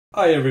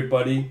Hi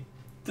everybody,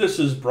 this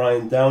is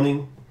Brian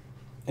Downing,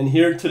 and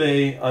here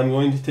today I'm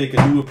going to take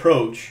a new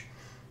approach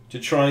to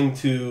trying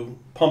to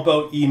pump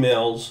out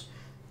emails,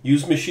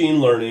 use machine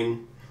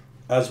learning,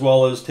 as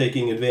well as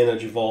taking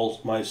advantage of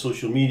all my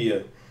social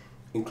media,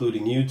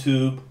 including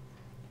YouTube,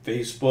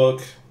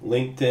 Facebook,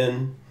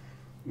 LinkedIn,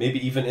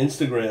 maybe even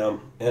Instagram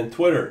and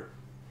Twitter.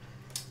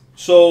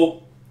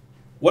 So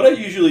what I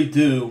usually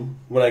do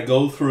when I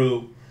go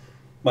through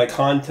my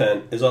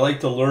content is I like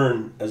to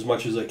learn as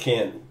much as I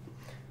can.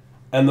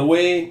 And the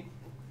way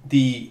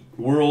the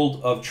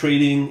world of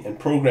trading and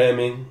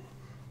programming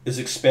is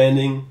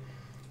expanding,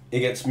 it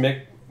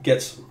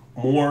gets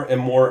more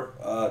and more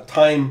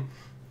time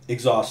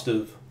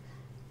exhaustive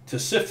to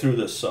sift through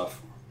this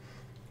stuff.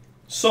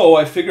 So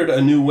I figured a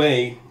new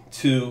way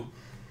to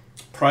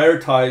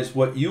prioritize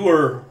what you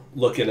are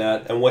looking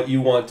at and what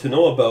you want to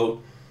know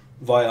about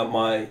via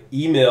my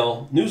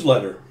email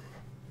newsletter.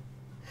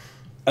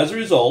 As a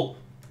result,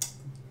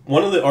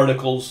 one of the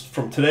articles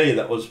from today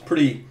that was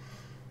pretty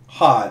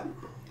hot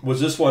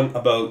was this one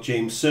about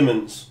James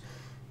Simmons,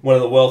 one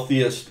of the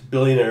wealthiest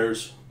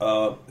billionaires,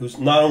 who's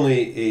not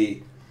only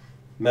a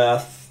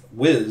math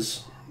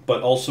whiz,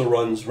 but also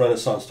runs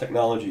Renaissance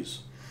Technologies.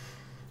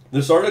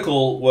 This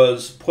article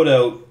was put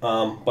out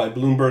by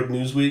Bloomberg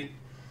Newsweek,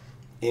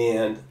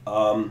 and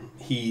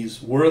he's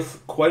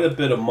worth quite a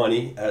bit of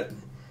money at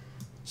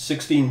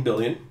 $16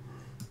 billion,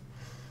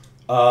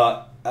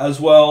 as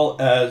well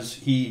as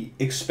he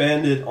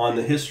expanded on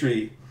the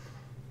history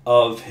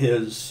of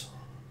his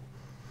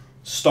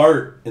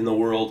start in the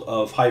world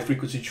of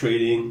high-frequency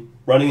trading,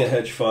 running a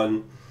hedge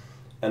fund,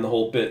 and the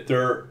whole bit.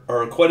 There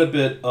are quite a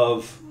bit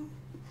of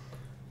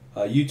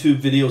YouTube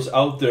videos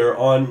out there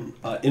on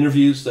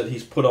interviews that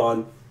he's put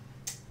on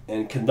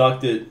and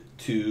conducted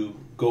to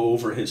go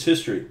over his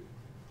history.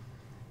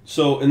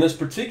 So in this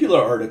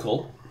particular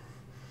article,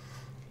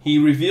 he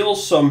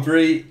reveals some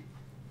very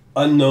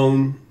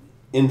unknown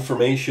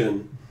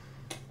information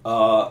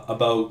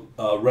about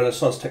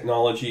Renaissance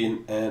technology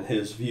and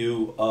his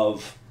view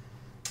of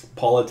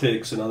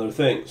politics and other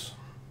things.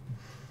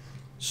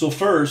 So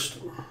first,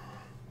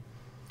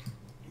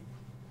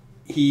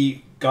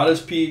 he got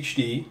his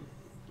PhD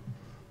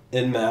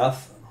in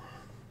math,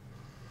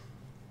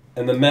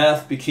 and the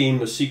math became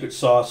the secret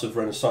sauce of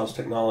Renaissance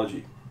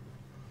technology.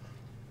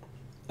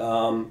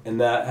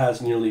 And that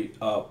has nearly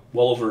well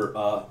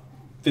over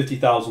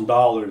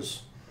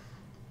 $50,000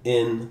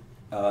 in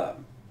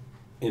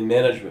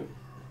management.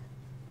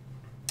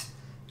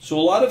 So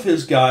a lot of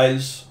his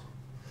guys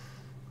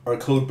are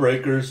code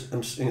breakers,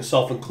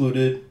 himself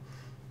included,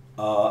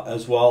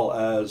 as well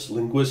as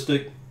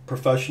linguistic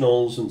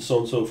professionals and so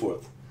on and so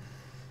forth.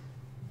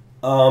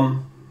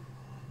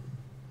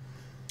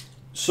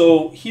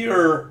 So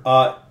here,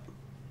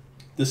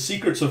 the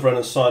secrets of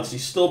Renaissance,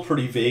 he's still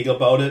pretty vague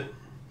about it,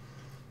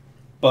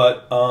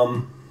 but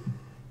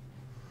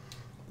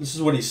this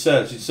is what he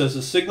says. He says,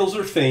 the signals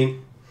are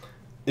faint.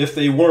 If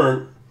they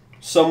weren't,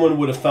 someone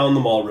would have found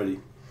them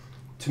already.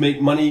 To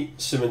make money,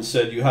 Simmons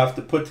said, you have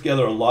to put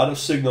together a lot of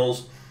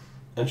signals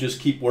and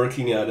just keep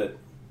working at it.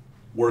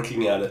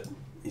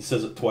 He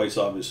says it twice,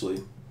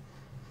 obviously.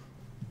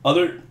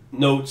 Other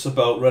notes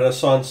about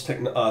Renaissance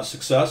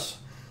success.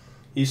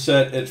 He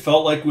said, it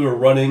felt like we were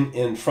running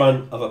in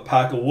front of a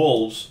pack of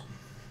wolves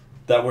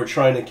that were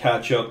trying to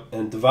catch up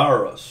and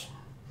devour us.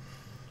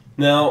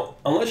 Now,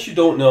 unless you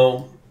don't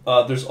know,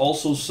 there's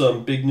also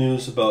some big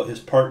news about his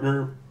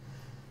partner,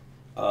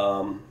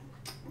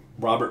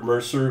 Robert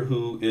Mercer,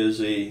 who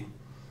is a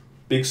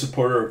big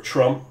supporter of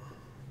Trump,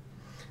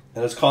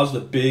 and has caused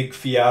a big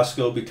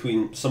fiasco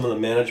between some of the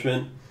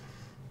management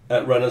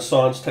at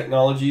Renaissance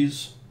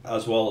Technologies,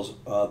 as well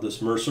as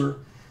this Mercer.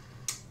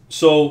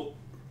 So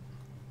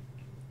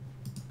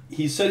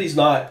he said he's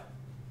not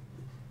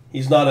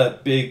a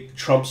big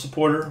Trump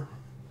supporter,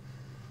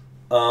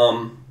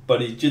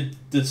 but he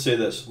did say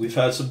this: we've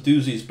had some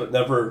doozies, but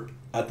never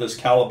at this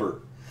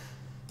caliber.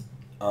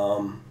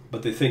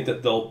 But they think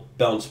that they'll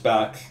bounce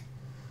back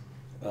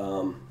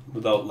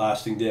without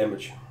lasting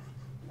damage.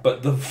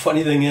 But the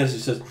funny thing is, he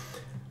says,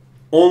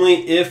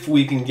 only if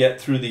we can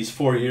get through these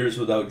 4 years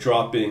without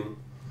dropping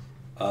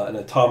an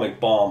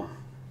atomic bomb.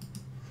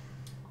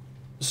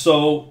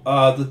 So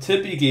the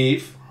tip he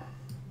gave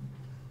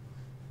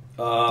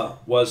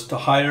was to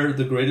hire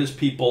the greatest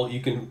people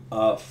you can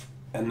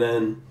and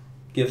then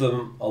give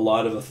them a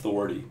lot of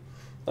authority.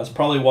 That's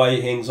probably why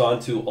he hangs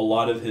on to a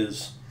lot of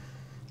his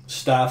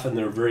staff, and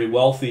they're very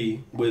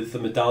wealthy with the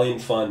medallion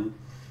fund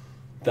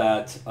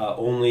that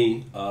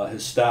only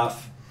his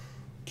staff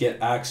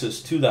get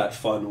access to that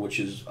fund, which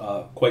is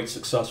quite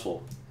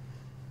successful.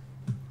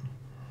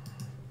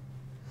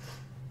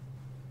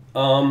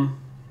 So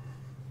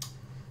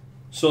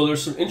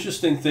there's some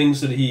interesting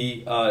things that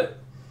he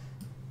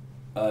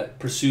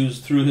pursues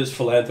through his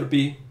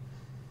philanthropy.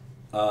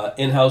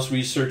 In-house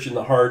research in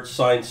the hard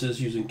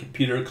sciences using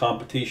computer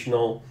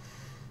computational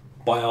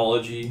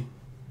biology,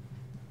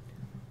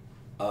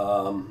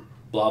 blah,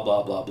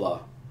 blah, blah,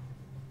 blah.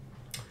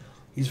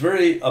 He's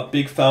a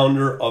big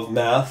founder of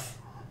math.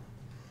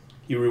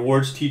 He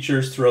rewards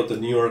teachers throughout the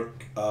New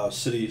York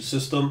City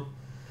system.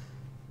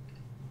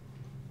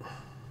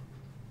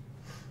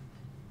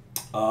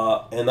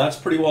 And that's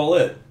pretty well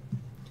it.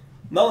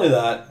 Not only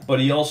that, but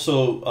he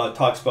also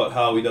talks about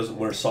how he doesn't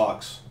wear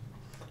socks.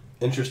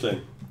 Interesting.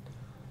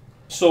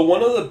 So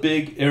one of the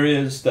big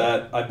areas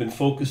that I've been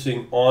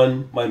focusing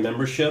on my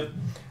membership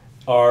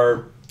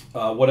are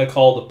what I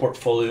call the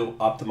Portfolio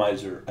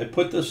Optimizer. I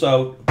put this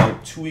out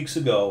about 2 weeks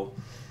ago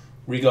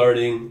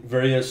regarding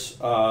various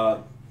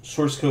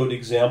source code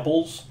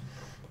examples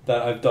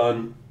that I've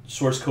done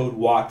source code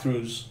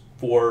walkthroughs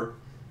for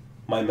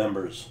my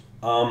members.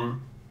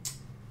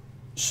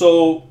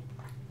 So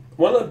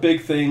one of the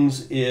big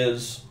things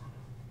is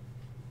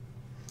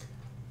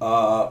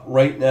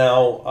right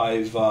now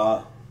I've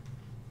got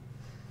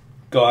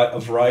a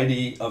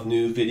variety of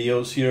new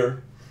videos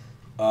here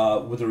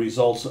with the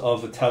results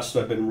of a test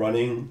I've been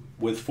running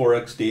with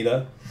Forex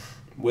data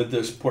with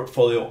this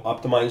Portfolio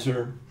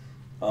Optimizer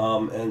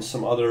and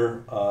some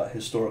other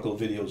historical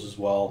videos as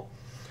well.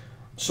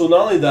 So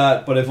not only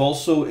that, but I've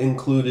also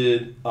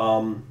included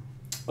a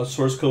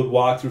source code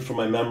walkthrough for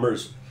my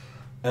members,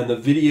 and the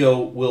video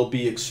will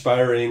be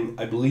expiring,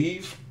 I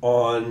believe,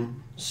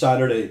 on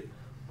Saturday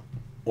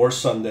or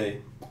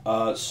Sunday.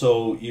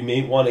 So you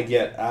may want to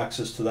get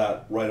access to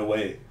that right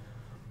away.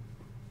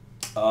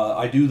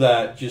 I do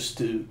that just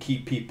to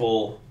keep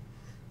people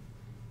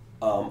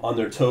on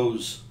their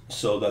toes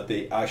so that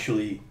they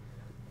actually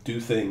do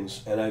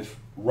things. And I've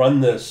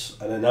run this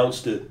and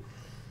announced it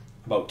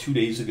about 2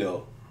 days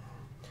ago.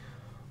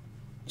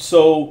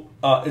 So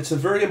it's a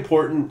very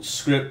important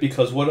script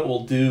because what it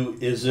will do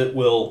is it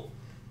will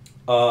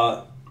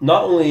not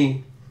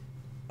only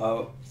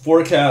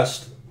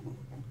forecast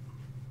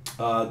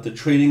the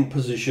trading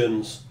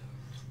positions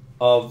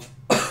of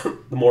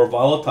the more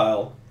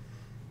volatile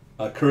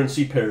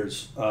currency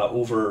pairs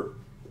over,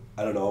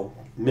 I don't know,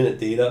 minute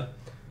data.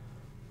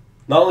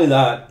 Not only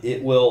that,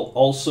 it will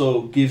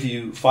also give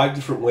you 5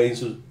 different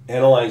ways of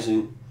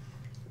analyzing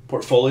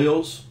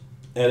portfolios,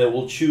 and it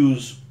will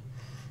choose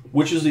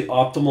which is the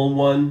optimal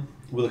one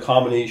with a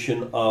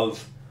combination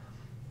of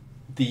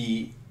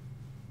the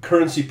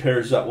currency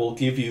pairs that will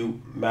give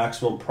you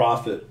maximum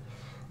profit.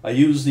 I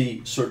use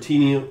the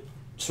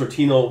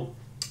Sortino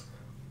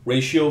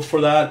ratio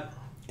for that,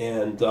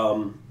 and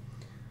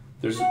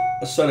there's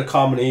a set of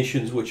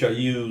combinations which I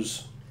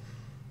use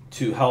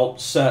to help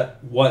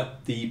set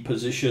what the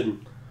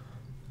position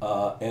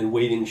and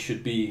weighting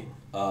should be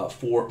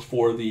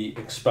for the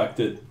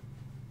expected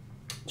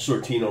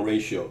Sortino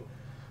ratio.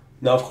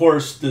 Now, of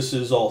course, this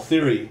is all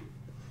theory,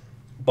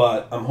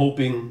 but I'm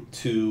hoping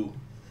to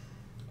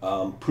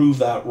prove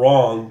that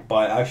wrong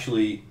by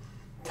actually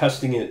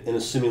testing it in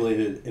a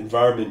simulated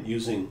environment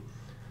using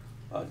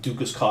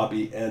Dukas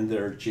Copy and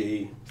their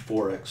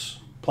J4X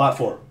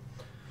platform.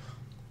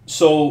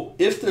 So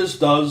if this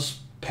does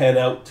pan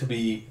out to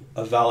be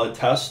a valid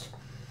test,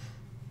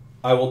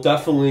 I will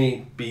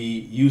definitely be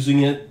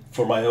using it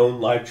for my own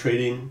live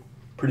trading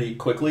pretty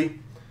quickly.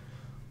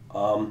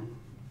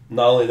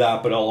 Not only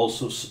that, but I'll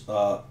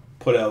also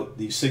put out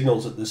the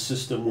signals that this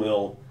system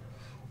will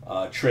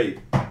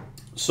trade.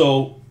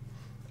 So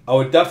I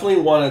would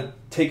definitely want to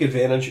take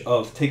advantage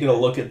of taking a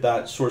look at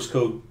that source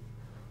code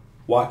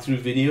walkthrough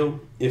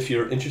video if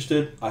you're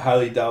interested. I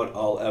highly doubt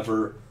I'll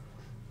ever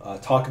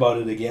talk about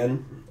it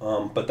again,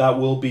 but that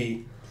will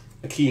be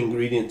a key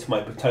ingredient to my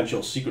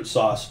potential secret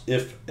sauce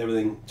if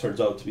everything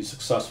turns out to be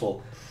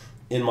successful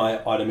in my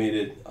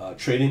automated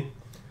trading.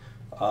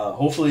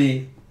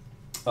 Hopefully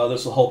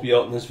this will help you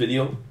out in this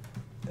video,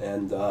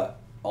 and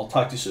I'll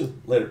talk to you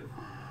soon. Later.